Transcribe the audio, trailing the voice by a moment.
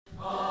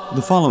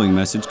The following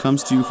message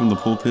comes to you from the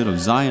pulpit of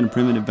Zion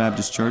Primitive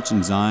Baptist Church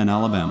in Zion,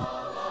 Alabama.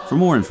 For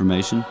more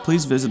information,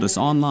 please visit us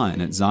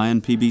online at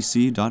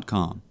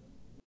zionpbc.com.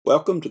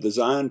 Welcome to the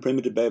Zion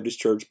Primitive Baptist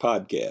Church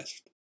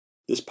podcast.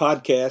 This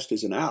podcast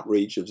is an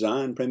outreach of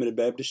Zion Primitive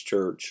Baptist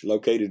Church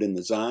located in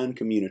the Zion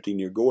community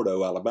near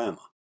Gordo,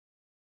 Alabama.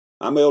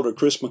 I'm Elder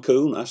Chris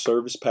McCool, and I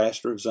serve as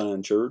pastor of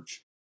Zion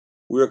Church.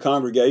 We're a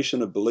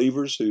congregation of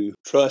believers who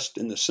trust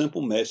in the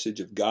simple message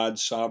of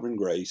God's sovereign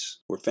grace,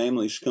 where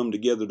families come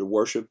together to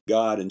worship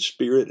God in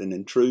spirit and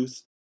in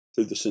truth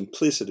through the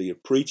simplicity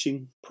of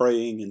preaching,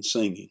 praying, and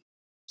singing.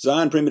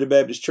 Zion Primitive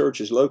Baptist Church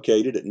is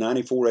located at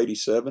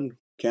 9487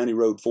 County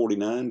Road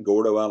 49,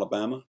 Gordo,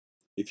 Alabama.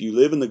 If you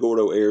live in the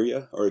Gordo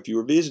area, or if you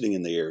are visiting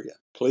in the area,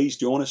 please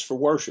join us for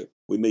worship.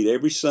 We meet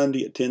every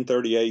Sunday at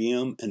 10:30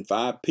 a.m. and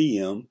 5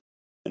 p.m.,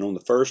 and on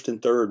the first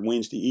and third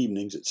Wednesday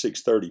evenings at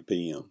 6:30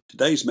 p.m.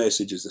 Today's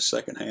message is the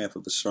second half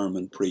of a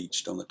sermon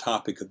preached on the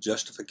topic of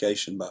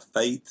justification by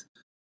faith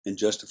and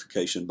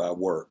justification by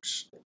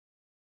works.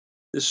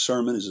 This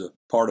sermon is a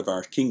part of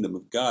our Kingdom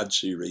of God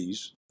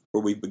series,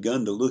 where we've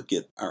begun to look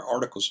at our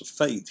articles of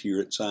faith here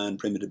at Zion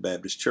Primitive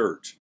Baptist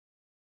Church.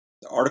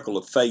 The article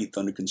of faith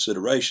under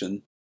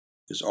consideration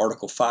is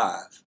Article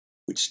 5,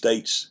 which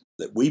states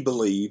that we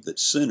believe that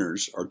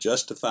sinners are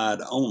justified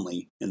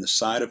only in the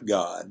sight of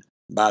God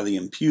by the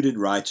imputed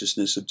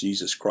righteousness of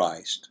Jesus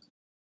Christ.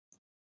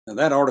 Now,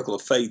 that article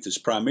of faith is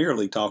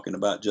primarily talking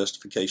about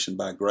justification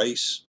by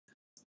grace,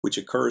 which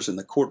occurs in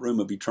the courtroom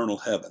of eternal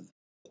heaven.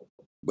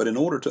 But in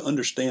order to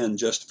understand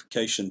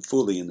justification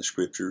fully in the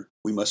Scripture,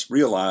 we must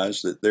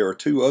realize that there are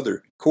two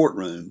other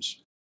courtrooms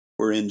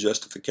wherein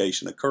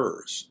justification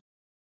occurs.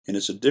 And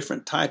it's a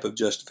different type of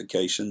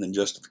justification than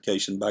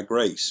justification by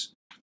grace.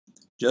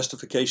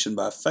 Justification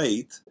by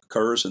faith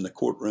occurs in the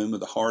courtroom of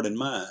the heart and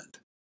mind.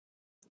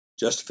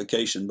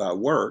 Justification by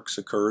works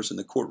occurs in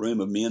the courtroom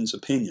of men's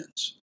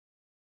opinions.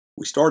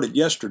 We started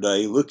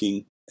yesterday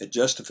looking at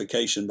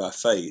justification by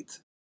faith,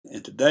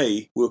 and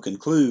today we'll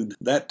conclude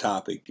that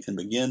topic and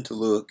begin to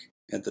look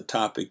at the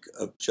topic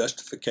of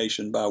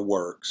justification by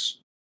works,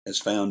 as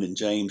found in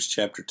James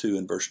chapter 2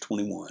 and verse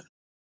 21.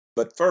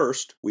 But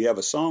first, we have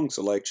a song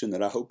selection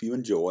that I hope you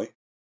enjoy.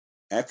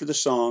 After the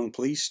song,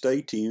 please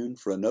stay tuned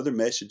for another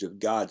message of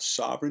God's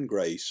sovereign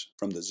grace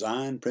from the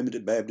Zion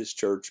Primitive Baptist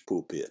Church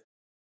pulpit.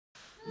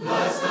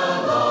 Bless the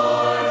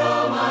Lord,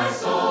 O my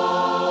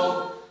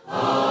soul,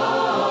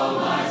 O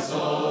my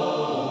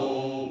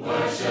soul,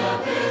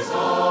 worship His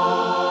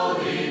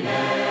holy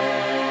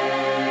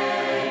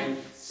name.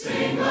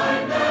 Sing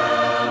like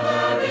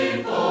never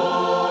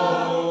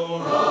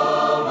before,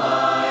 O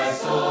my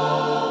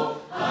soul,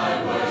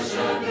 I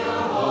worship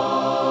Your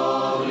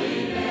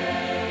holy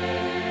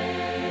name.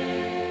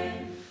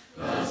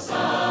 The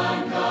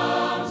sun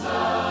comes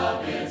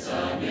up, it's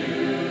a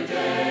new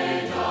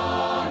day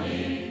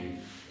dawning.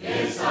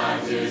 It's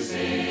time to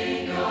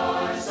sing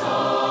Your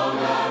song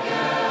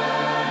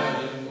again.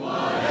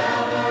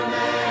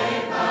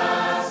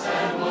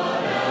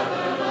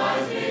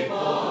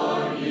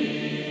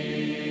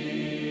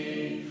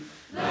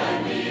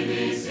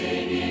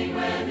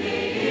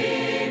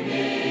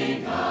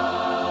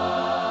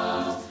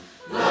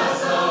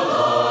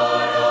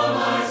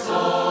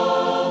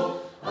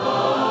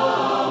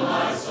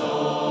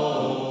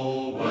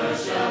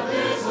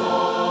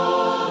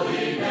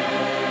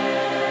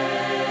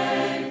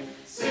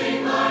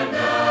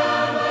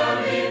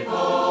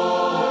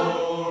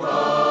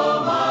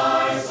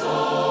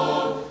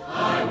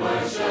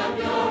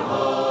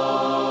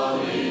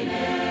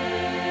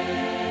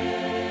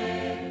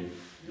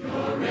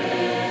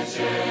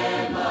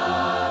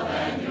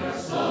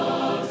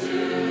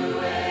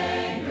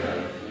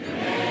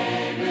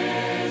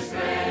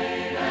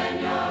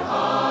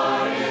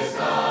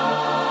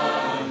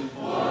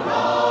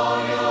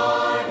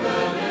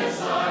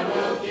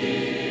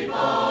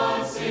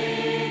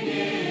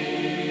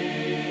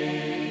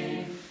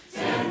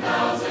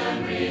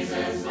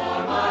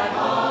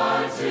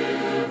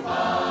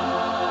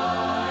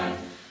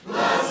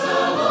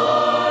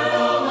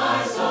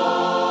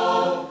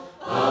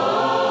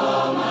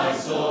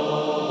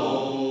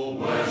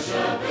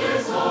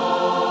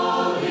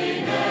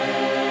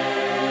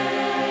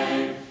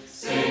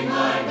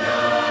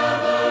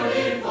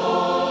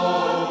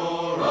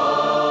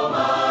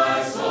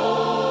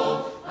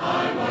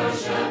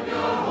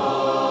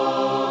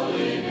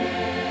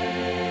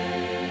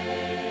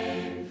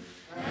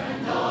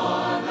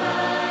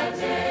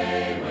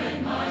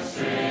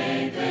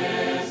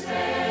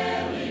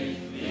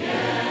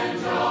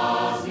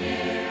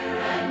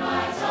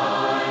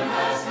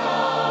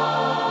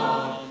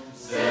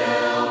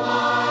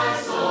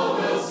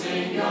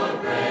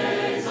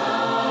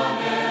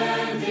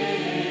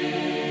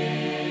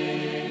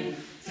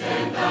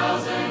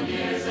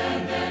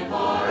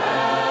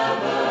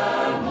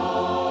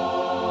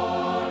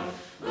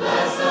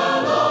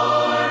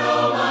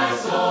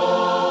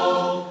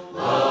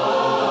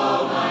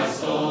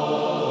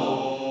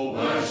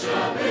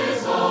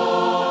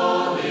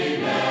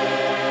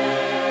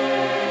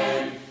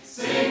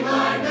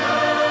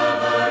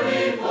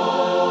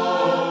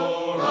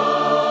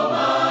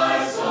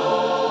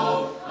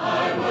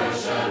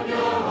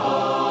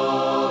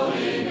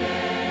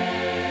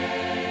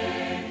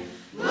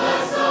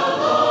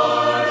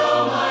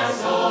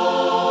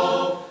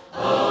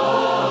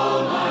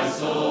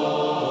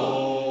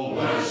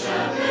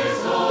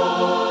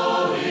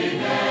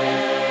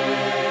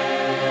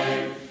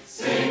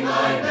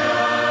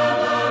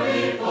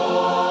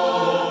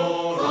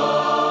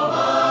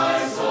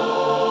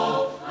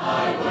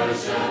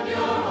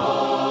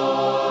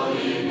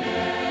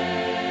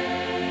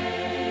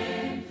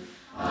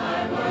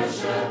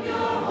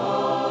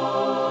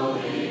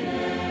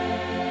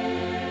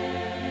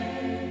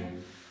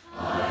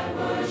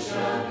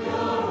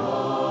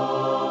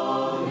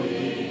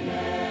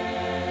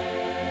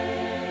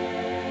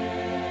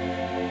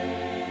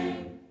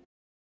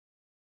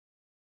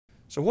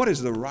 So what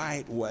is the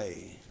right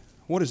way?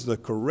 What is the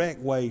correct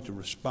way to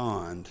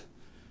respond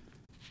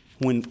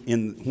when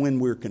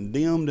we're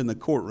condemned in the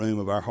courtroom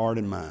of our heart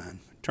and mind?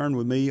 Turn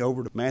with me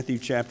over to Matthew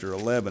chapter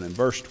 11 and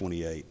verse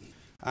 28.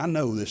 I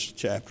know this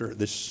chapter,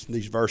 these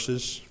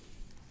verses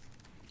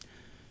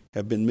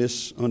have been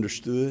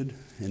misunderstood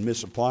and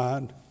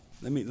misapplied.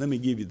 Let me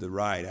give you the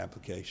right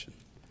application.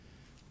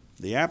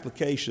 The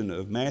application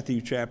of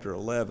Matthew chapter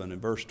 11 and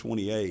verse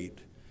 28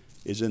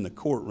 is in the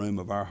courtroom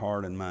of our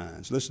heart and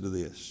minds. Listen to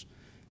this.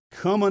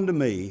 Come unto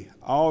me,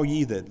 all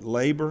ye that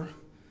labor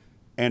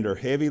and are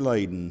heavy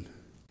laden,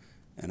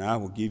 and I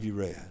will give you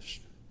rest.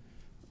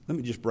 Let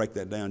me just break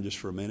that down just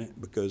for a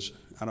minute, because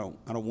I don't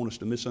want us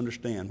to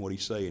misunderstand what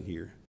he's saying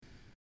here.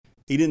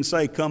 He didn't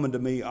say, come unto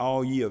me,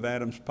 all ye of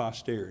Adam's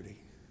posterity.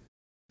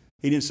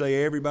 He didn't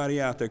say everybody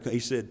out there. He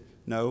said,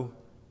 no,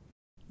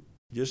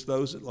 just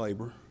those that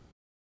labor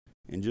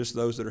and just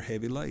those that are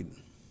heavy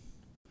laden.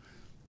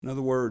 In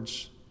other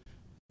words,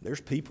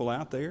 there's people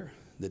out there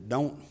that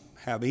don't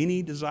have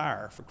any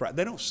desire for Christ.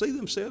 They don't see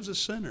themselves as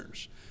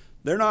sinners.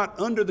 They're not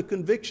under the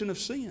conviction of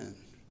sin.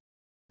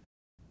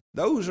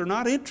 Those are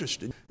not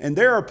interested. And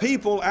there are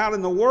people out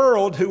in the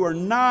world who are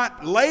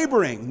not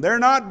laboring. They're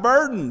not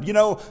burdened. You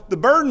know, the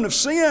burden of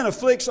sin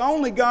afflicts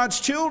only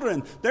God's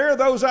children. There are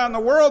those out in the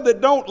world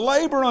that don't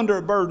labor under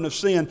a burden of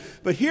sin.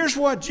 But here's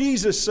what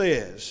Jesus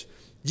says.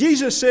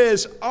 Jesus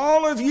says,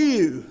 all of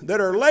you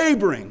that are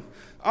laboring,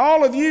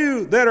 all of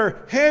you that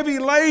are heavy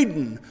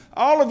laden,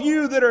 all of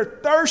you that are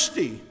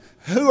thirsty,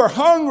 who are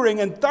hungering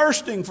and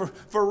thirsting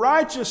for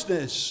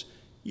righteousness,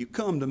 you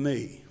come to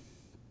me.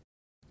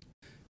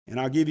 And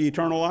I'll give you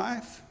eternal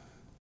life.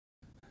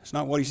 That's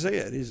not what he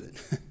said, is it?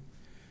 He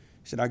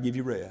said, I'll give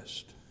you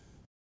rest.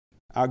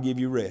 I'll give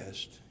you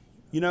rest.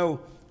 You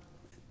know,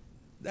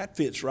 that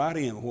fits right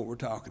in with what we're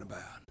talking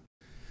about.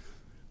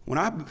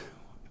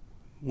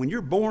 When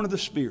you're born of the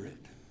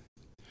Spirit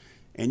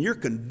and you're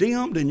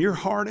condemned in your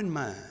heart and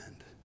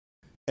mind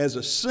as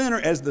a sinner,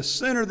 as the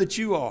sinner that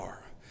you are,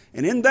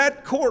 and in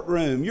that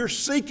courtroom you're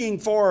seeking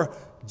for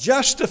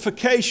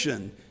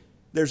justification,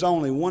 there's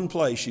only one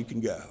place you can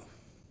go.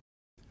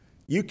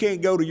 You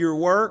can't go to your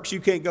works.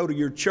 You can't go to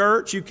your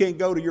church. You can't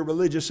go to your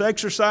religious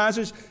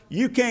exercises.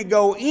 You can't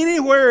go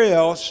anywhere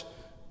else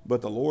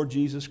but the Lord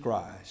Jesus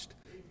Christ.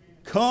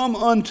 Come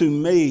unto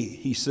me,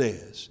 he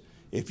says.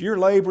 If you're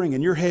laboring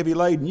and you're heavy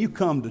laden, you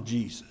come to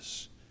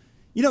Jesus.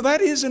 You know,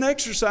 that is an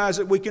exercise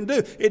that we can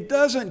do. It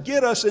doesn't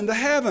get us into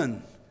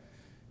heaven.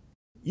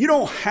 You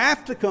don't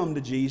have to come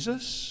to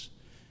Jesus.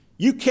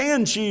 You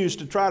can choose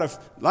to try to,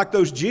 like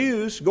those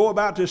Jews, go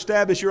about to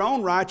establish your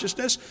own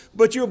righteousness,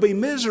 but you'll be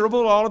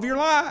miserable all of your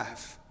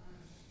life.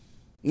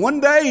 One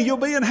day you'll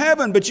be in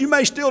heaven, but you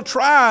may still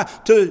try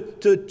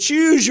to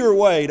choose your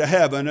way to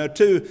heaven, or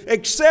to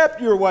accept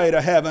your way to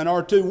heaven,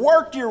 or to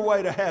work your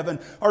way to heaven,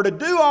 or to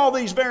do all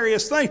these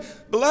various things.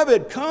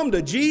 Beloved, come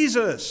to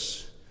Jesus.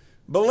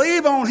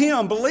 Believe on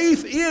Him.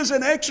 Belief is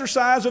an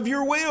exercise of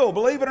your will,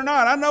 believe it or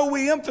not. I know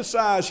we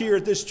emphasize here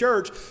at this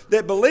church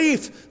that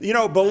belief,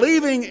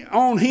 believing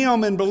on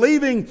Him and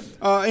believing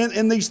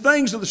in these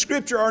things of the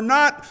Scripture are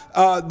not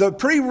the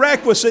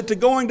prerequisite to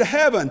going to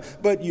heaven,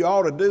 but you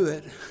ought to do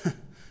it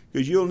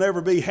because you'll never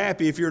be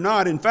happy if you're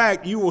not. In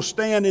fact, you will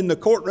stand in the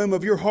courtroom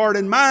of your heart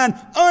and mind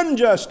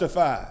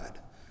unjustified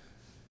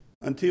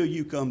until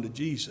you come to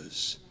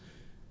Jesus.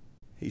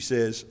 He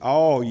says,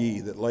 all ye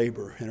that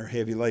labor and are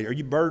heavy laden. Are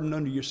you burdened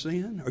under your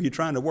sin? Are you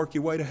trying to work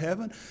your way to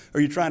heaven? Are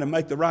you trying to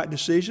make the right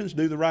decisions,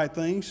 do the right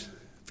things?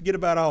 Forget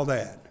about all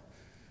that.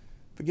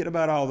 Forget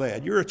about all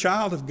that. You're a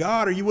child of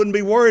God, or you wouldn't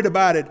be worried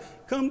about it.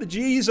 Come to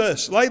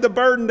Jesus. Lay the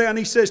burden down.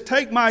 He says,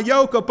 take my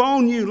yoke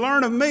upon you.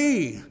 Learn of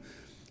me.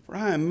 For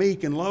I am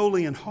meek and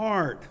lowly in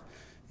heart,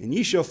 and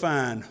ye shall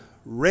find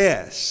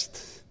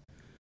rest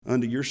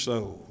unto your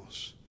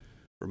souls.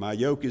 For my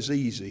yoke is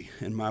easy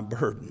and my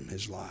burden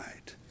is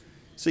light.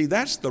 See,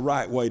 that's the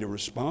right way to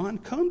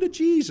respond. Come to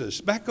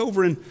Jesus. Back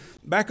over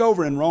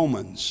in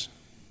Romans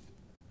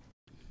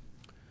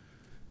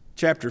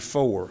chapter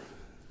 4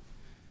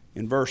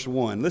 in verse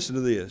 1. Listen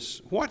to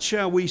this. What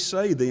shall we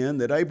say then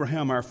that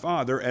Abraham our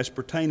father as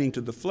pertaining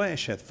to the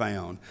flesh hath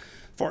found?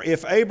 For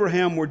if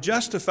Abraham were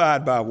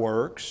justified by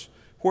works,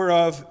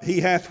 whereof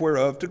he hath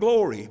whereof to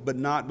glory, but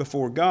not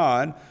before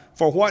God.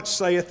 For what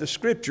saith the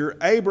Scripture?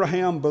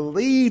 Abraham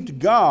believed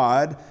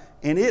God,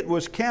 and it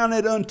was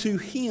counted unto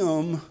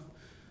him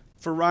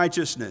for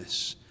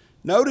righteousness.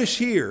 Notice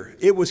here,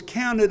 it was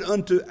counted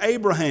unto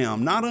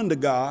Abraham, not unto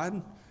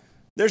God.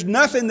 There's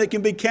nothing that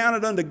can be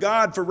counted unto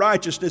God for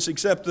righteousness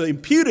except the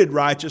imputed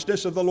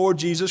righteousness of the Lord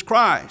Jesus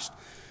Christ.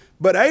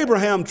 But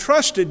Abraham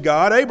trusted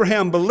God.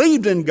 Abraham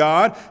believed in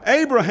God.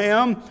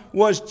 Abraham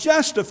was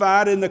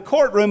justified in the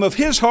courtroom of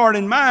his heart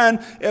and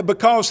mind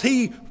because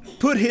he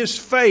put his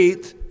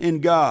faith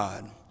in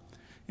God.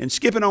 And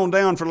skipping on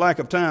down for lack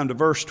of time to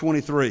verse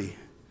 23.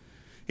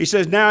 He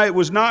says, now it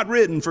was not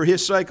written for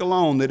his sake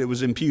alone that it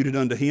was imputed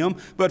unto him,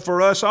 but for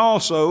us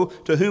also,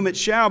 to whom it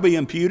shall be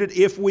imputed,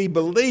 if we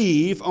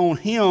believe on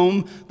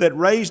him that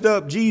raised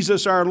up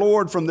Jesus our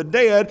Lord from the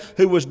dead,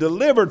 who was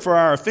delivered for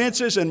our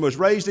offenses and was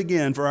raised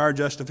again for our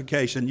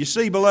justification. You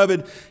see,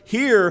 beloved,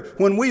 here,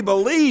 when we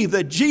believe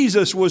that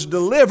Jesus was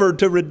delivered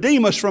to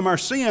redeem us from our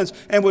sins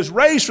and was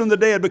raised from the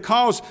dead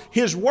because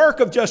his work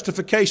of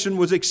justification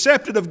was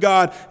accepted of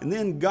God, and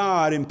then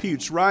God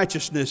imputes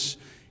righteousness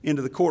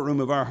into the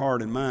courtroom of our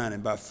heart and mind,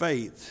 and by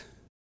faith,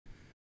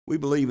 we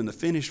believe in the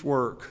finished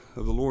work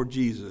of the Lord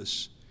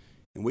Jesus,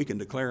 and we can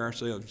declare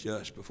ourselves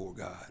just before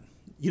God.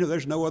 You know,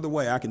 there's no other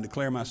way I can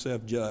declare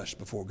myself just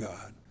before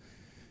God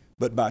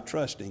but by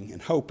trusting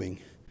and hoping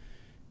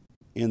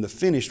in the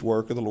finished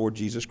work of the Lord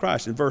Jesus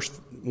Christ. In verse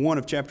 1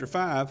 of chapter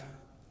 5,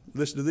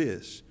 listen to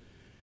this.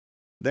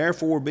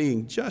 Therefore,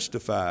 being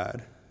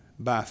justified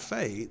by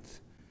faith,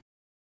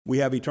 we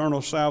have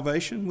eternal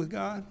salvation with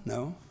God?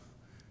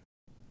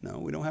 No,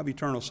 we don't have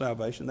eternal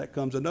salvation. That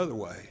comes another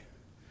way.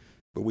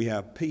 But we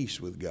have peace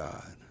with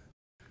God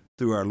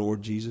through our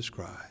Lord Jesus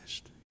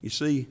Christ. You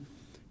see,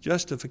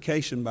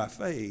 justification by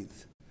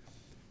faith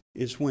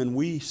is when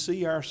we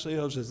see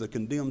ourselves as the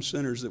condemned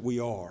sinners that we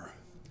are.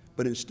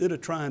 But instead of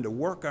trying to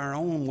work our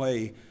own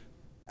way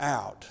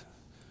out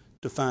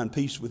to find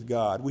peace with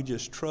God, we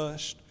just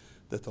trust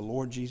that the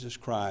Lord Jesus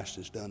Christ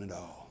has done it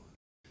all.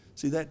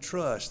 See, that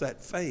trust,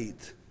 that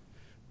faith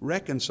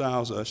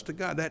reconciles us to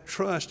God. That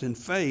trust and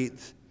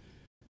faith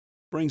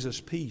brings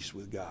us peace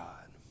with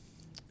God.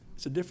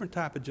 It's a different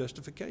type of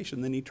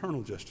justification than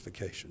eternal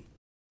justification.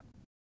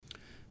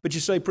 But you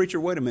say, preacher,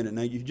 wait a minute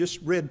now. You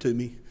just read to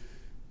me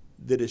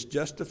that it's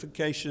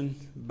justification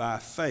by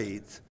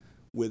faith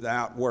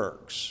without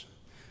works.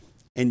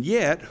 And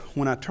yet,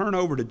 when I turn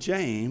over to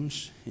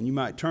James, and you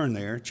might turn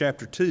there,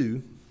 chapter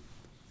 2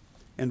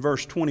 and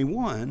verse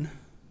 21,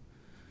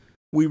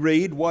 we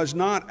read, was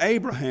not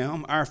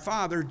Abraham, our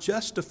father,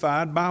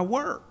 justified by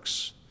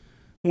works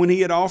when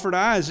he had offered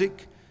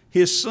Isaac,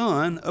 his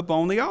son,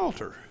 upon the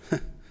altar?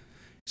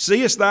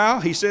 Seest thou,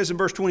 he says in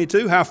verse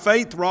 22, how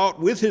faith wrought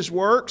with his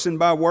works, and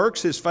by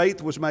works his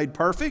faith was made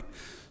perfect?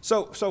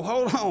 So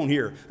hold on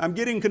here. I'm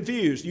getting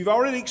confused. You've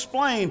already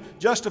explained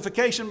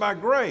justification by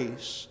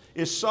grace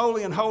is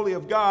solely and wholly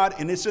of God,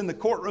 and it's in the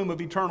courtroom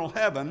of eternal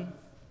heaven.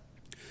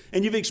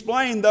 And you've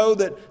explained, though,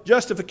 that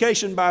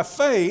justification by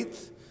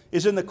faith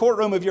is in the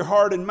courtroom of your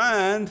heart and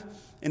mind,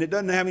 and it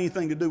doesn't have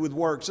anything to do with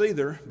works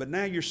either. But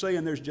now you're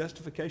saying there's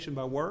justification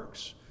by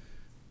works?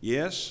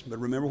 Yes, but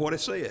remember what I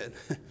said.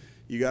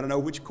 You got to know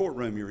which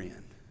courtroom you're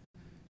in.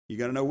 You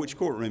got to know which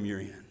courtroom you're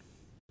in.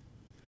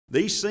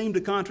 These seem to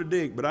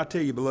contradict, but I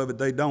tell you, beloved,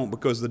 they don't,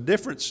 because the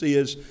difference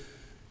is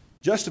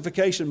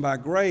justification by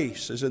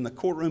grace is in the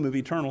courtroom of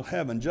eternal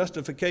heaven.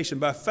 Justification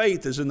by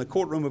faith is in the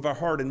courtroom of our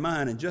heart and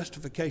mind, and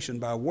justification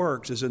by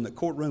works is in the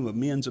courtroom of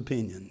men's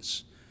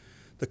opinions,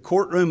 the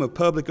courtroom of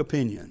public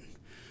opinion.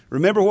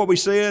 Remember what we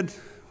said?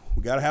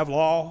 We got to have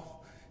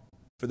law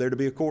for there to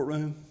be a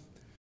courtroom.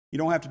 You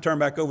don't have to turn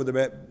back over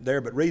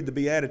there, but read the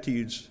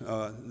Beatitudes,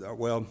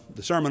 the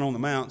Sermon on the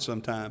Mount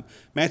sometime.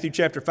 Matthew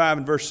chapter 5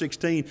 and verse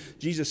 16,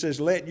 Jesus says,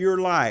 let your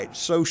light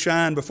so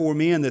shine before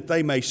men that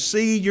they may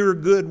see your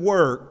good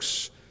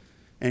works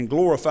and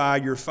glorify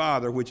your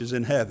Father which is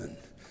in heaven.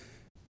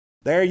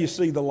 There you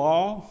see the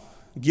law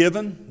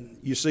given.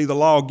 You see the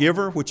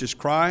lawgiver, which is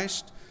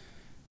Christ.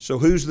 So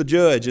who's the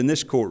judge in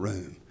this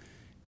courtroom?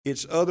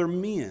 It's other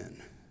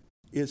men.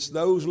 It's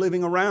those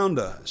living around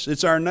us.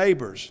 It's our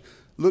neighbors.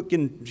 Look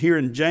here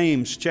in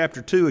James chapter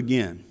 2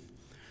 again.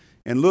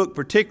 And look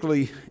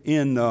particularly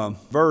in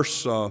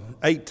verse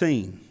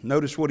 18.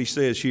 Notice what he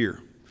says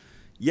here.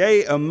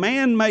 Yea, a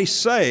man may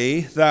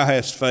say, thou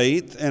hast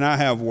faith, and I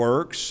have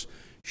works.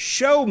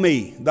 Show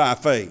me thy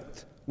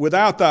faith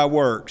without thy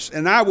works,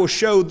 and I will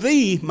show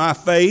thee my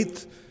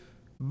faith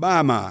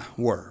by my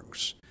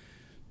works.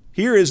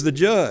 Here is the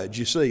judge,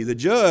 you see. The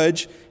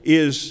judge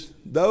is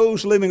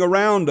those living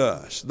around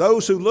us,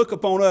 those who look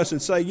upon us and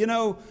say, you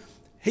know,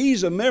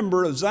 he's a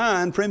member of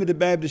Zion Primitive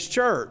Baptist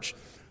Church.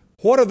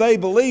 What do they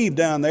believe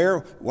down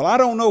there? Well, I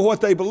don't know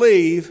what they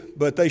believe,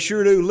 but they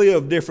sure do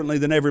live differently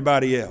than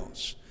everybody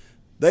else.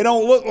 They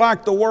don't look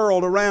like the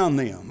world around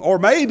them. Or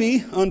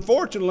maybe,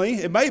 unfortunately,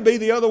 it may be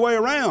the other way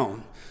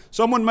around.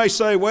 Someone may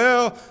say,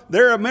 well,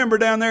 they're a member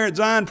down there at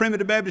Zion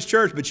Primitive Baptist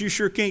Church, but you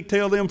sure can't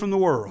tell them from the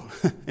world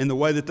in the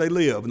way that they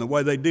live and the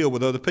way they deal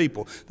with other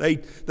people. They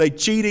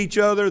cheat each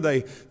other.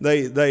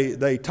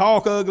 They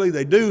talk ugly.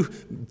 They do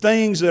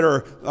things that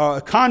are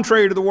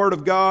contrary to the Word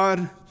of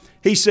God.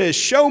 He says,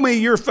 show me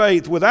your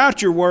faith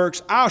without your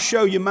works. I'll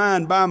show you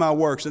mine by my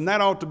works. And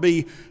that ought to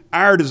be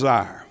our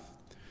desire.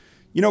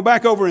 You know,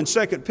 back over in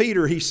 2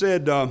 Peter, he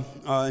said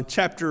in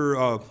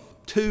chapter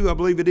 2, I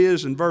believe it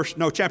is,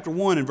 chapter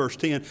 1 and verse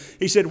 10.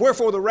 He said,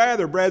 wherefore the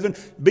rather, brethren,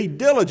 be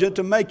diligent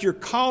to make your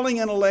calling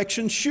and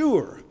election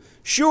sure.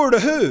 Sure to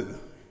who?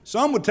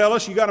 Some would tell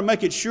us you got to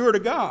make it sure to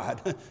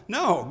God.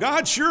 No,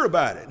 God's sure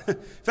about it.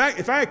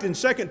 In fact, in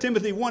 2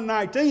 Timothy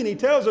 1:19, he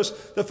tells us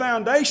the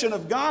foundation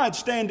of God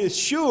standeth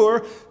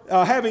sure,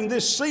 having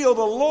this seal,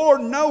 the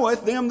Lord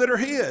knoweth them that are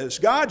his.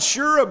 God's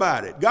sure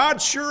about it.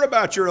 God's sure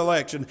about your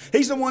election.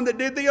 He's the one that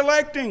did the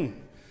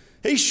electing.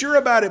 He's sure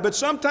about it. But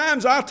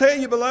sometimes, I'll tell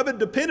you, beloved,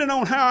 depending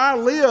on how I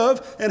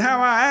live and how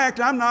I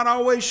act, I'm not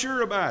always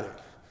sure about it.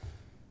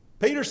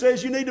 Peter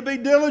says you need to be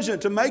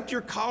diligent to make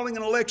your calling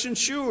and election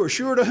sure.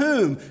 Sure to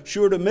whom?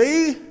 Sure to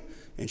me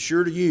and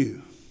sure to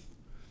you.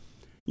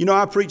 You know,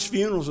 I preached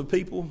funerals of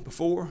people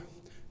before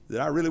that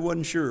I really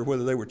wasn't sure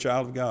whether they were a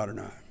child of God or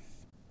not.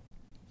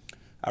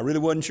 I really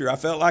wasn't sure. I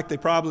felt like they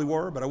probably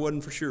were, but I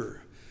wasn't for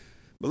sure.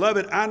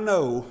 Beloved, I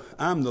know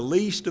I'm the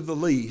least of the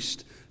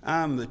least.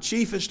 I'm the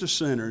chiefest of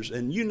sinners,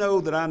 and you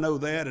know that I know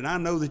that, and I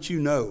know that you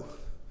know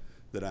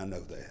that I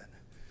know that.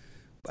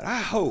 But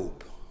I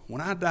hope when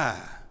I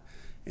die,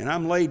 and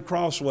I'm laid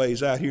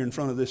crossways out here in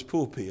front of this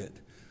pulpit,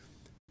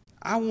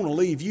 I want to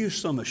leave you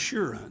some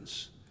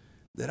assurance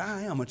that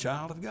I am a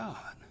child of God.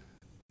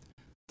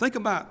 Think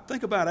about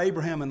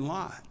Abraham and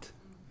Lot.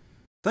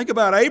 Think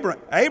about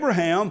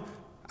Abraham.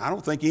 I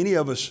don't think any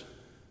of us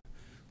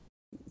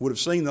would have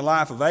seen the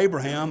life of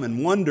Abraham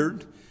and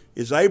wondered,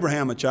 is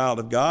Abraham a child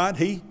of God?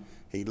 He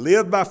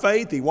lived by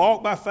faith. He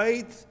walked by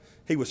faith.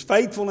 He was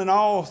faithful in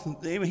all.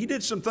 He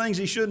did some things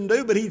he shouldn't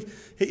do, but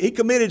he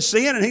committed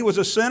sin and he was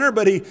a sinner,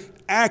 but he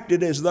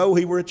acted as though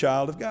he were a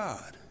child of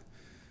God.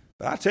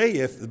 But I tell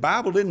you, if the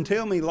Bible didn't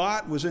tell me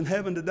Lot was in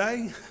heaven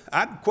today,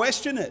 I'd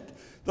question it.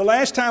 The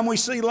last time we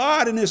see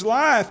Lot in his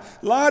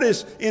life, Lot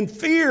is in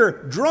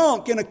fear,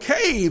 drunk in a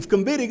cave,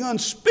 committing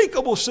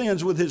unspeakable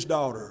sins with his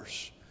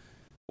daughters.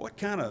 What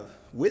kind of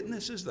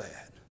witness is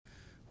that?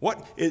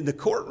 What in the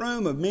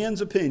courtroom of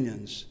men's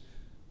opinions,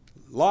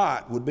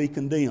 Lot would be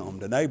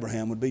condemned and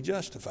Abraham would be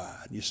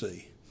justified, you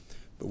see.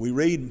 But we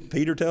read,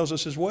 Peter tells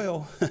us as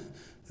well,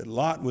 that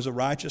Lot was a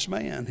righteous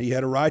man. He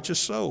had a righteous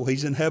soul.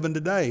 He's in heaven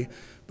today.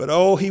 But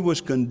he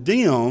was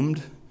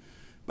condemned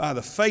by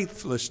the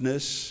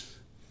faithlessness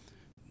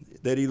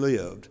that he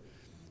lived.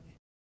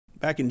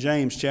 Back in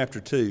James chapter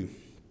 2,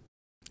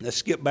 let's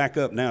skip back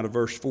up now to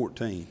verse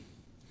 14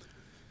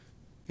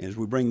 as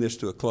we bring this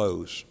to a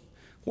close.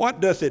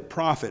 What doth it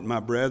profit, my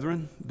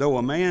brethren, though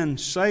a man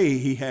say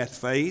he hath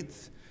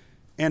faith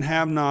and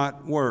have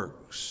not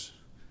works?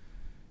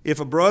 If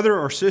a brother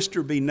or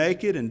sister be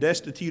naked and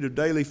destitute of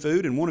daily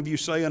food, and one of you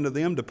say unto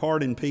them,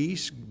 Depart in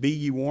peace, be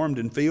ye warmed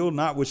and filled,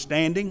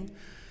 notwithstanding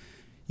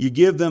ye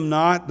give them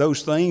not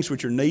those things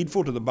which are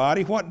needful to the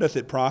body, what doth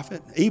it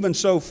profit? Even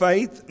so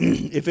faith,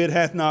 if it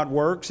hath not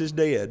works, is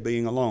dead,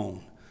 being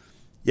alone.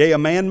 Yea, a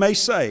man may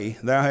say,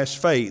 Thou hast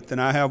faith,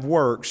 and I have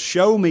works.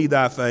 Show me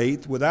thy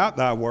faith without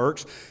thy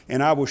works,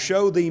 and I will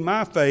show thee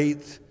my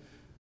faith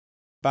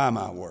by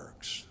my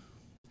works.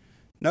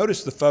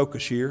 Notice the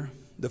focus here.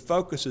 The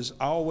focus is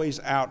always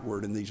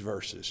outward in these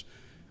verses.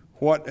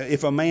 What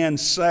if a man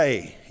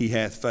say he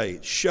hath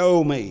faith?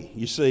 Show me.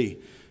 You see,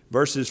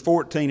 verses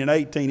 14 and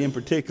 18 in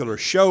particular,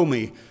 show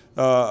me.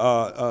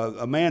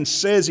 A man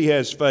says he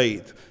has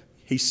faith.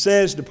 He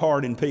says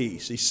depart in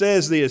peace. He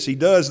says this, he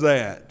does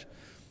that.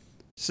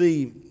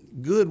 See,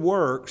 good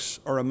works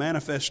are a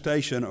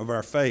manifestation of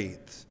our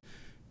faith.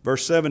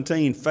 Verse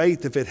 17,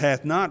 faith, if it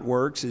hath not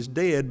works, is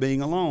dead,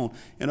 being alone.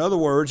 In other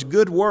words,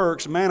 good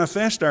works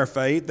manifest our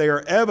faith. They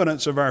are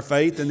evidence of our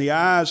faith in the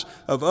eyes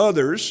of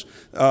others.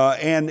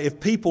 And if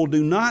people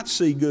do not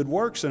see good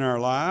works in our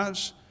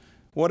lives,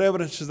 what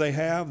evidence do they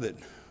have that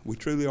we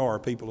truly are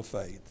people of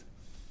faith?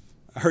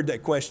 I heard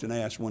that question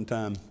asked one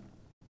time,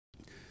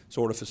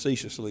 sort of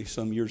facetiously,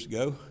 some years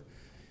ago.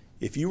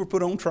 If you were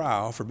put on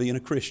trial for being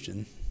a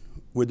Christian,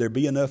 would there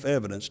be enough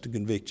evidence to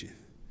convict you?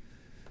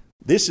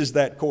 This is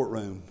that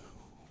courtroom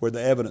where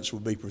the evidence will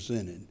be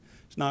presented.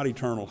 It's not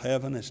eternal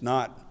heaven. It's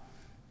not,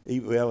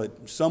 well, it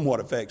somewhat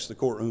affects the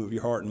courtroom of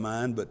your heart and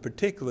mind, but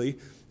particularly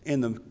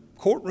in the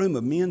courtroom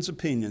of men's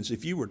opinions,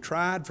 if you were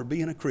tried for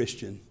being a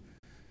Christian,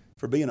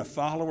 for being a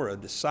follower, a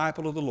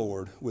disciple of the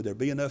Lord, would there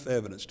be enough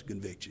evidence to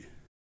convict you?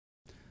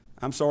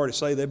 I'm sorry to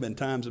say there have been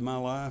times in my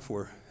life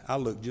where I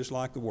look just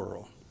like the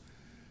world.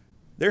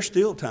 There's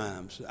still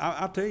times,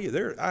 I'll tell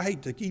you, I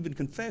hate to even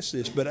confess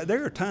this, but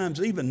there are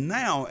times even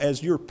now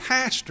as your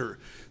pastor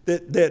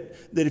that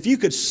if you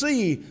could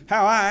see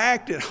how I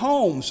act at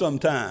home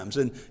sometimes,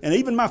 and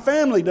even my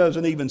family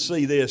doesn't even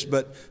see this,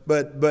 but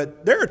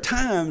there are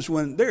times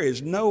when there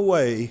is no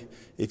way,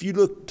 if you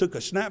took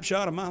a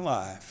snapshot of my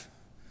life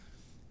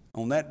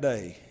on that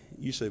day,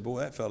 you say,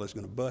 boy, that fella's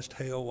going to bust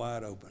hell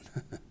wide open.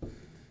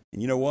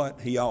 And you know what?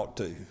 He ought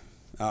to.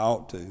 I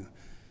ought to.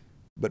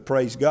 But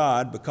praise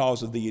God,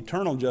 because of the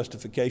eternal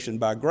justification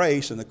by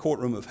grace in the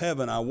courtroom of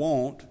heaven, I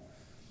won't.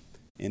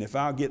 And if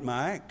I'll get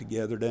my act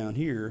together down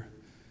here,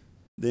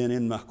 then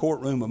in my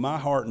courtroom of my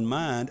heart and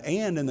mind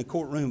and in the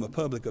courtroom of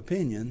public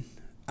opinion,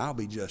 I'll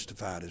be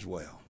justified as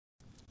well.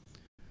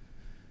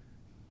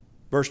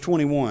 Verse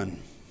 21.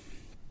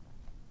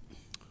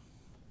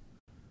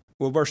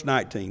 Well, verse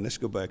 19, let's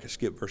go back and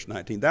skip verse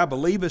 19. Thou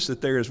believest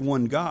that there is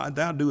one God,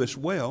 thou doest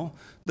well.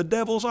 The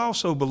devils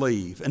also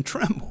believe and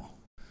tremble.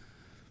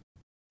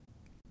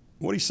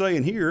 What he's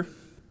saying here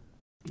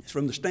is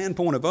from the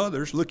standpoint of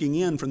others, looking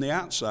in from the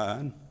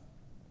outside,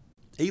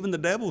 even the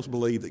devils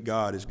believe that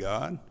God is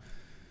God.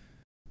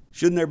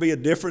 Shouldn't there be a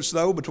difference,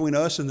 though, between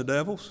us and the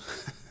devils?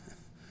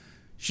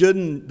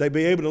 Shouldn't they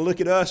be able to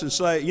look at us and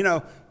say,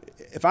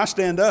 if I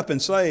stand up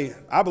and say,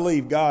 I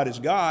believe God is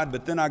God,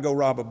 but then I go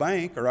rob a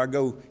bank or I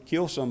go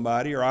kill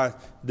somebody or I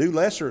do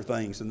lesser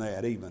things than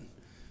that even,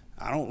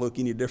 I don't look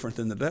any different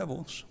than the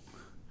devils.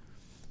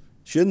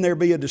 Shouldn't there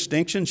be a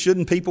distinction?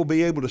 Shouldn't people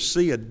be able to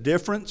see a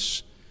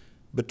difference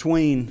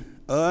between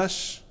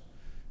us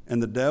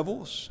and the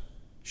devils?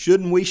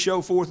 Shouldn't we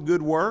show forth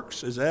good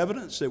works as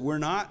evidence that we're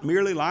not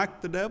merely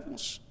like the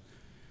devils?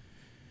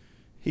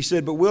 He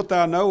said, but wilt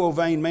thou know, O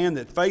vain man,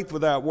 that faith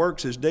without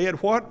works is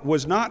dead? What?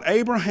 Was not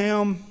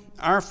Abraham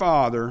our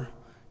father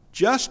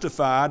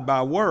justified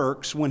by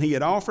works when he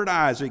had offered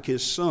Isaac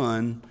his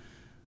son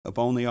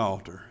upon the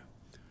altar?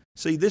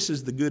 See, this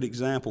is the good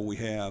example we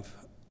have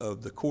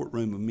of the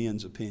courtroom of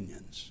men's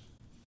opinions.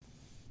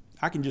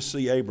 I can just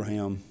see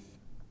Abraham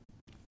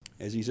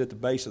as he's at the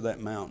base of that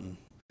mountain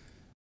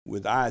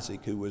with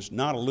Isaac, who was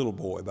not a little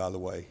boy, by the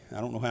way. I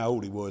don't know how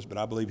old he was, but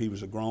I believe he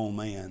was a grown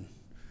man.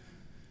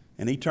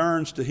 And he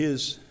turns to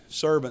his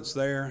servants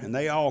there, and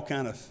they all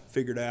kind of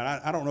figured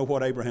out. I don't know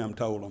what Abraham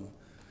told them.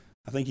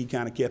 I think he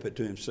kind of kept it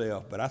to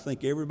himself. But I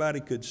think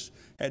everybody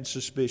had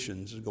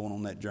suspicions going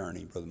on that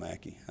journey, Brother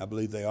Mackey. I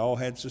believe they all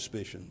had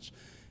suspicions.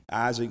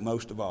 Isaac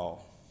most of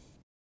all.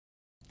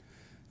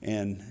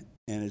 And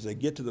as they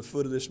get to the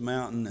foot of this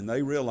mountain and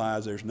they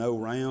realize there's no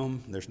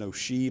ram, there's no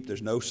sheep,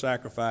 there's no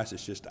sacrifice,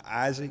 it's just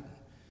Isaac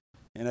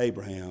and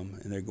Abraham,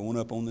 and they're going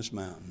up on this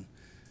mountain.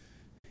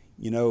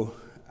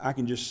 I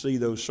can just see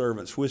those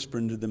servants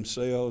whispering to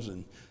themselves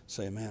and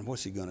say, man,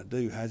 what's he going to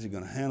do? How's he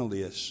going to handle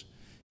this?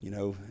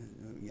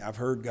 I've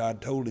heard God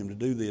told him to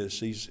do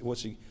this.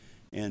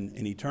 And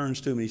he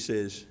turns to him and he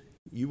says,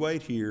 you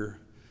wait here.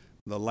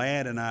 The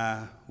lad and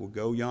I will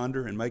go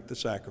yonder and make the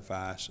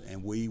sacrifice,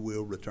 and we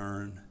will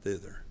return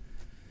thither.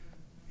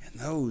 And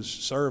those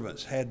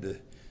servants had to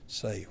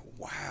say,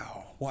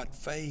 wow, what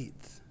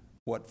faith,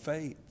 what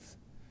faith.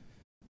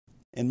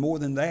 And more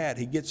than that,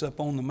 he gets up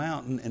on the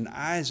mountain and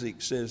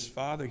Isaac says,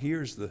 Father,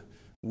 here's the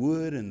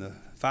wood and the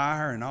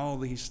fire and all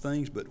these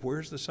things, but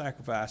where's the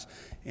sacrifice?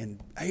 And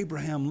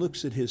Abraham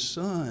looks at his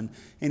son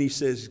and he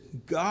says,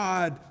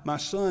 God, my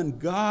son,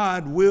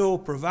 God will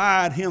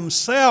provide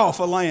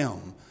himself a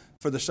lamb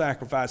for the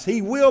sacrifice. He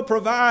will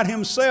provide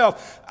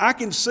himself. I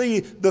can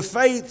see the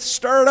faith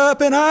stirred up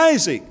in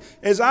Isaac.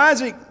 As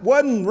Isaac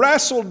wasn't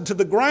wrestled to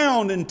the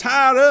ground and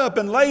tied up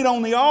and laid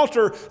on the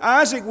altar,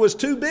 Isaac was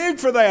too big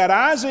for that.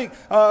 Isaac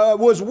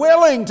was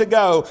willing to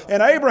go.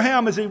 And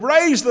Abraham, as he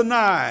raised the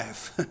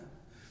knife,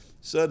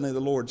 suddenly the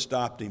Lord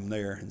stopped him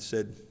there and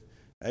said,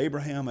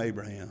 Abraham,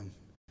 Abraham,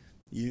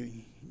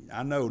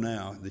 I know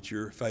now that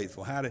you're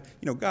faithful.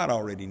 God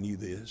already knew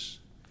this.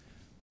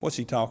 What's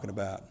he talking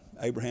about?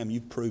 Abraham,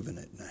 you've proven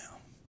it now.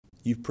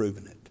 You've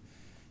proven it.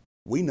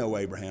 We know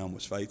Abraham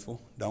was faithful,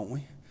 don't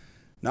we?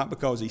 Not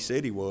because he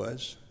said he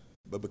was,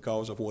 but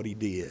because of what he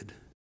did.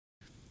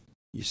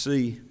 You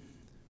see,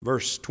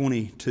 verse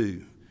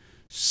 22,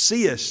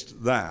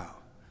 seest thou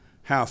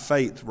how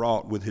faith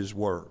wrought with his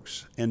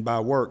works, and by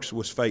works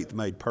was faith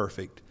made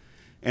perfect.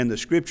 And the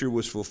scripture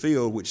was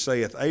fulfilled, which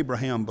saith,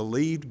 Abraham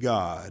believed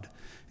God,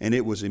 and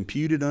it was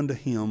imputed unto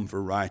him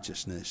for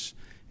righteousness,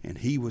 and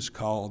he was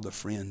called the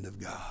friend of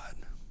God.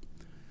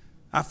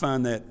 I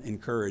find that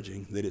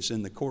encouraging, that it's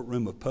in the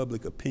courtroom of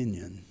public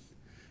opinion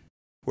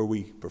where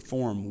we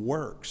perform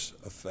works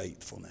of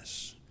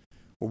faithfulness,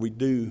 where we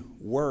do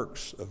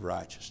works of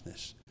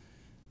righteousness,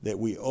 that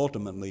we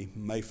ultimately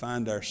may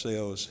find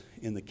ourselves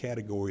in the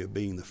category of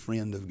being the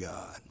friend of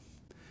God.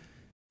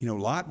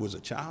 Lot was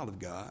a child of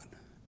God.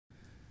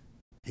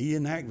 He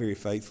didn't act very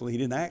faithfully. He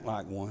didn't act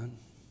like one.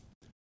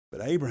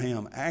 But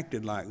Abraham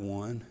acted like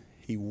one.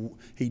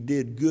 He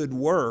did good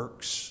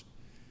works.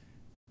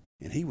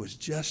 And he was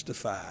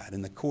justified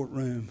in the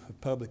courtroom of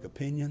public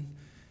opinion.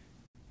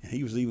 And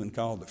he was even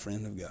called the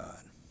friend of God.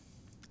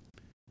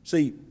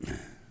 See,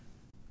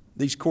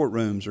 these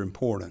courtrooms are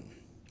important.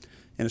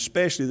 And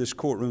especially this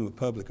courtroom of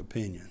public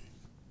opinion.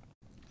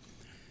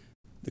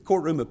 The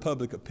courtroom of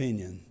public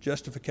opinion,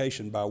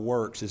 justification by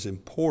works, is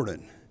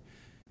important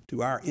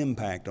to our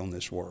impact on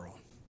this world.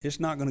 It's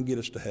not going to get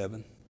us to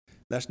heaven.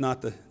 That's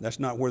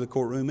not where the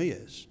courtroom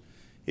is.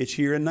 It's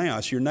here and now.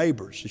 It's your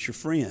neighbors. It's your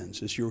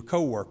friends. It's your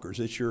coworkers.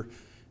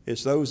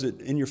 It's those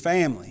that in your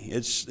family.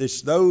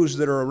 It's those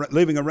that are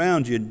living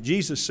around you. And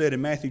Jesus said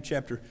in Matthew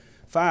chapter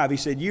 5, he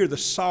said, "You're the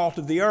salt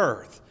of the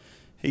earth."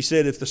 He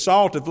said, if the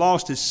salt have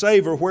lost its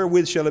savor,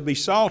 wherewith shall it be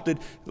salted?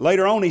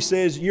 Later on he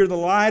says, you're the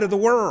light of the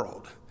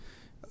world.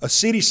 A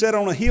city set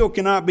on a hill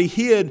cannot be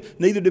hid,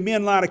 neither do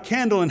men light a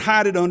candle and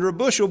hide it under a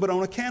bushel, but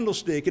on a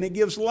candlestick, and it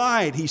gives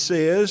light, he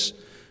says,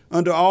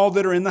 unto all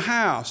that are in the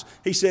house.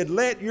 He said,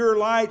 let your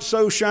light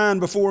so shine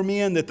before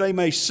men that they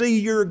may see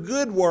your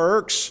good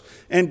works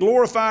and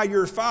glorify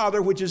your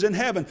Father which is in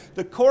heaven.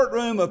 The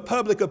courtroom of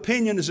public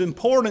opinion is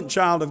important,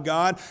 child of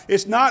God.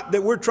 It's not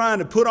that we're trying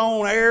to put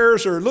on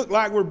airs or look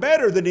like we're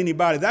better than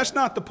anybody. That's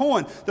not the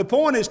point. The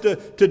point is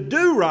to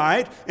do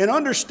right and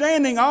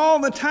understanding all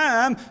the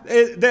time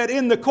that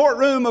in the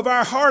courtroom of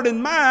our heart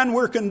and mind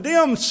we're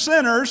condemned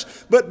sinners,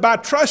 but by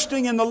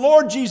trusting in the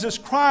Lord Jesus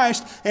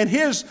Christ and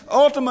His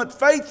ultimate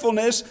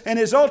faithfulness and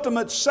His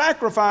ultimate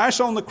sacrifice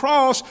on the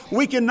cross,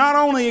 we can not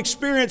only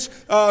experience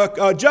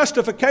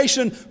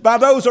justification by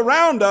those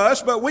around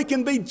us, but we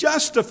can be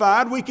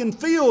justified. We can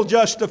feel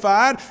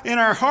justified in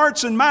our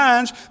hearts and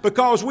minds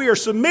because we are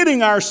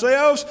submitting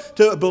ourselves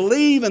to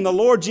believe in the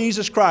Lord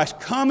Jesus Christ,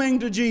 coming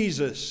to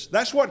Jesus.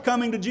 That's what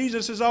coming to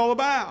Jesus is all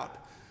about.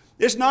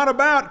 It's not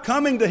about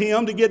coming to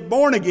Him to get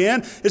born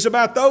again. It's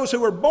about those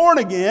who are born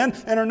again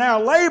and are now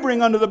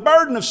laboring under the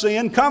burden of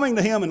sin, coming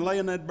to Him and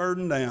laying that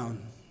burden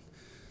down.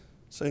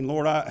 Saying,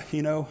 Lord,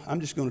 I'm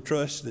just going to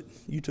trust that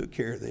You took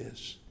care of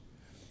this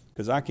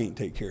because I can't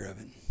take care of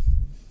it.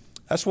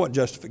 That's what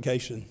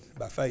justification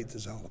by faith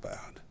is all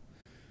about.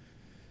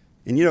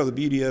 And the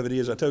beauty of it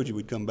is, I told you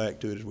we'd come back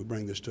to it as we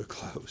bring this to a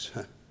close.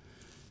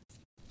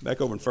 Back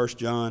over in 1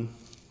 John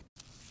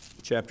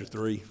chapter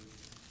 3.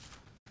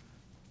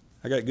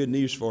 I got good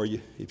news for you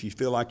if you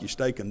feel like you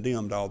stay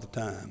condemned all the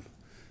time,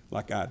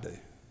 like I do.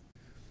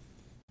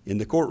 In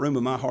the courtroom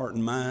of my heart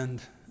and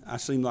mind, I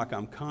seem like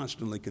I'm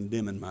constantly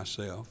condemning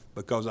myself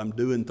because I'm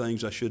doing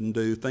things I shouldn't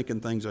do, thinking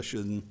things I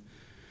shouldn't.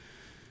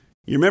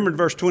 You remember in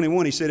verse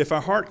 21, he said, if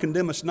our heart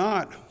condemn us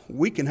not,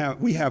 we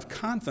have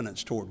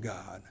confidence toward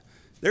God.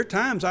 There are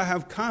times I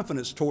have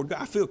confidence toward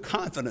God. I feel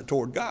confident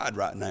toward God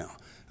right now.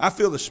 I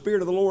feel the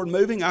Spirit of the Lord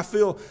moving. I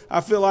feel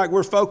like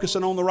we're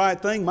focusing on the right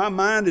thing. My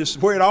mind is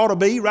where it ought to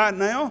be right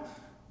now.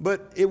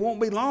 But it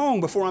won't be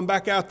long before I'm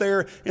back out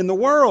there in the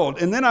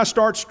world. And then I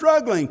start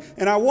struggling.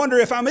 And I wonder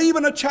if I'm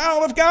even a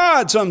child of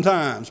God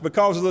sometimes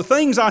because of the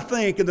things I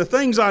think and the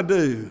things I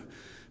do.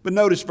 But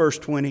notice verse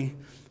 20.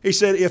 He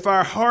said, if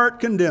our heart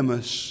condemn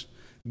us,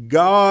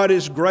 God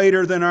is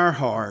greater than our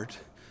heart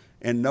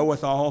and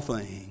knoweth all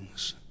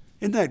things.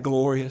 Isn't that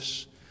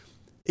glorious?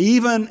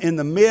 Even in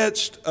the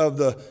midst of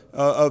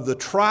the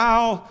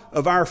trial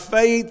of our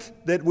faith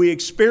that we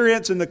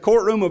experience in the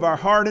courtroom of our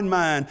heart and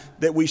mind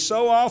that we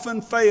so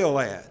often fail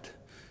at,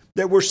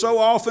 that we're so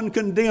often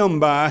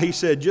condemned by, he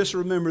said, just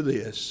remember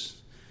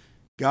this.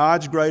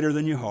 God's greater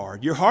than your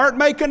heart. Your heart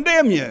may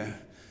condemn you,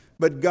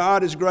 but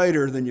God is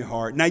greater than your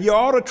heart. Now, you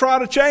ought to try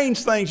to change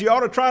things. You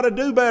ought to try to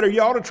do better.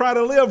 You ought to try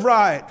to live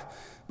right.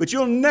 But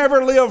you'll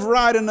never live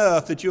right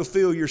enough that you'll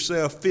feel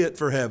yourself fit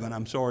for heaven,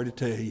 I'm sorry to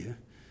tell you.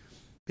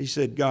 He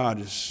said, God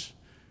is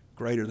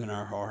greater than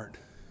our heart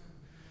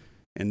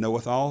and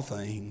knoweth all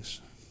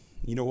things.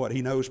 You know what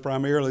He knows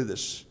primarily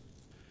that's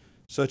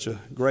such a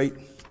great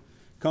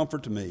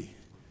comfort to me?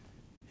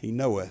 He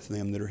knoweth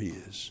them that are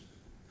His.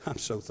 I'm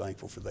so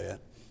thankful for that.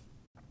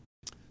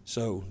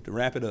 So, to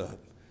wrap it up,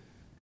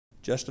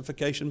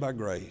 justification by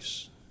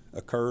grace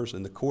occurs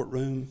in the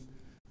courtroom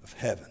of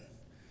heaven,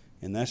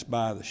 and that's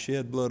by the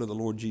shed blood of the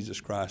Lord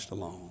Jesus Christ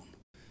alone.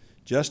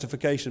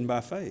 Justification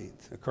by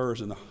faith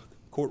occurs in the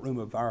courtroom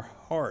of our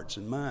hearts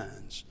and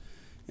minds.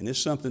 And it's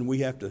something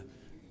we have to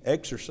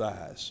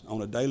exercise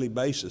on a daily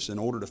basis in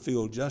order to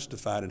feel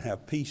justified and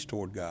have peace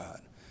toward God.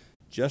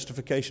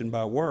 Justification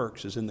by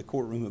works is in the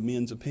courtroom of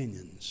men's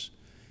opinions.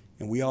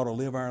 And we ought to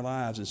live our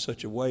lives in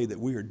such a way that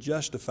we are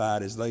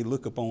justified as they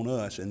look upon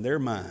us in their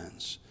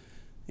minds.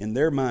 In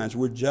their minds,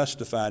 we're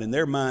justified. In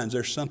their minds,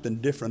 there's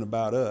something different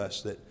about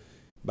us that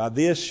by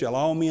this shall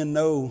all men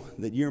know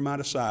that you're my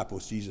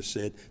disciples, Jesus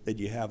said, that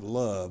you have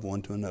love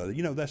one to another.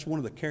 That's one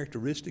of the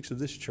characteristics of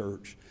this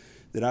church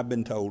that I've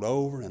been told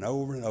over and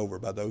over and over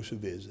by those who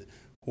visit.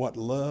 What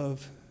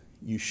love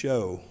you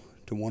show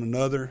to one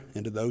another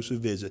and to those who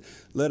visit.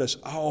 Let us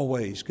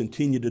always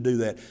continue to do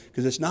that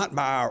because it's not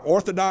by our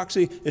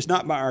orthodoxy, it's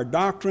not by our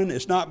doctrine,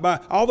 it's not by,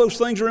 all those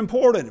things are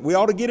important. We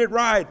ought to get it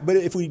right, but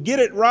if we get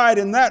it right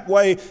in that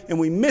way and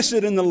we miss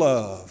it in the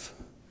love,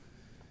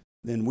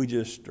 then we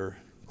just are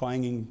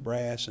clanging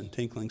brass and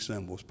tinkling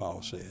cymbals,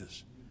 Paul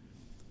says.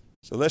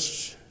 So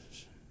let's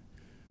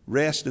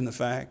rest in the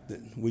fact that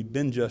we've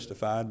been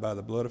justified by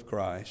the blood of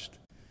Christ.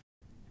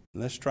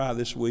 And let's try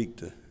this week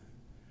to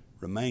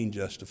remain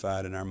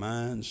justified in our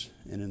minds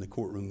and in the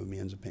courtroom of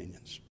men's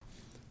opinions.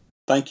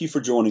 Thank you for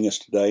joining us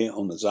today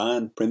on the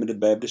Zion Primitive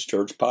Baptist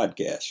Church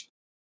podcast.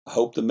 I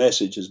hope the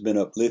message has been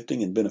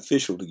uplifting and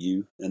beneficial to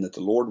you, and that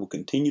the Lord will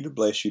continue to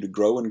bless you to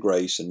grow in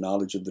grace and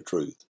knowledge of the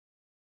truth.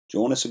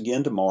 Join us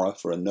again tomorrow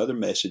for another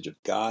message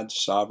of God's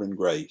sovereign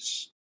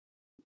grace.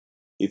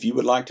 If you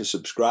would like to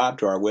subscribe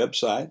to our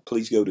website,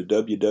 please go to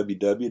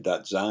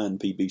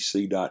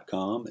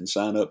www.zionpbc.com and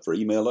sign up for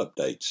email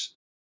updates.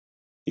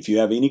 If you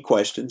have any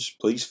questions,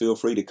 please feel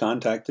free to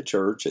contact the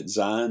church at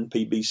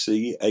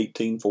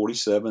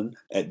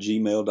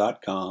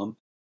zionpbc1847@gmail.com.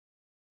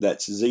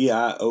 That's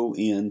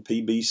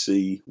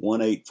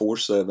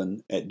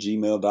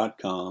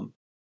ZIONPBC1847@gmail.com.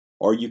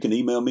 or you can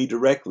email me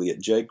directly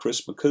at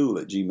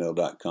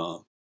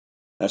jchrismccool@gmail.com.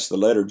 That's the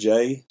letter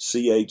J,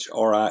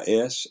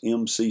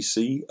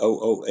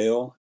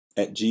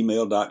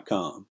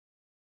 CHRISMCCOOL@gmail.com.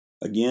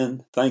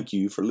 Again, thank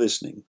you for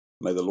listening.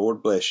 May the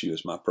Lord bless you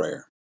is my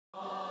prayer.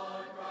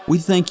 We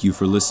thank you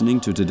for listening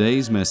to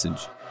today's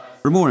message.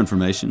 For more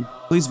information,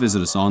 please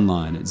visit us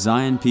online at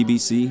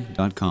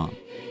zionpbc.com.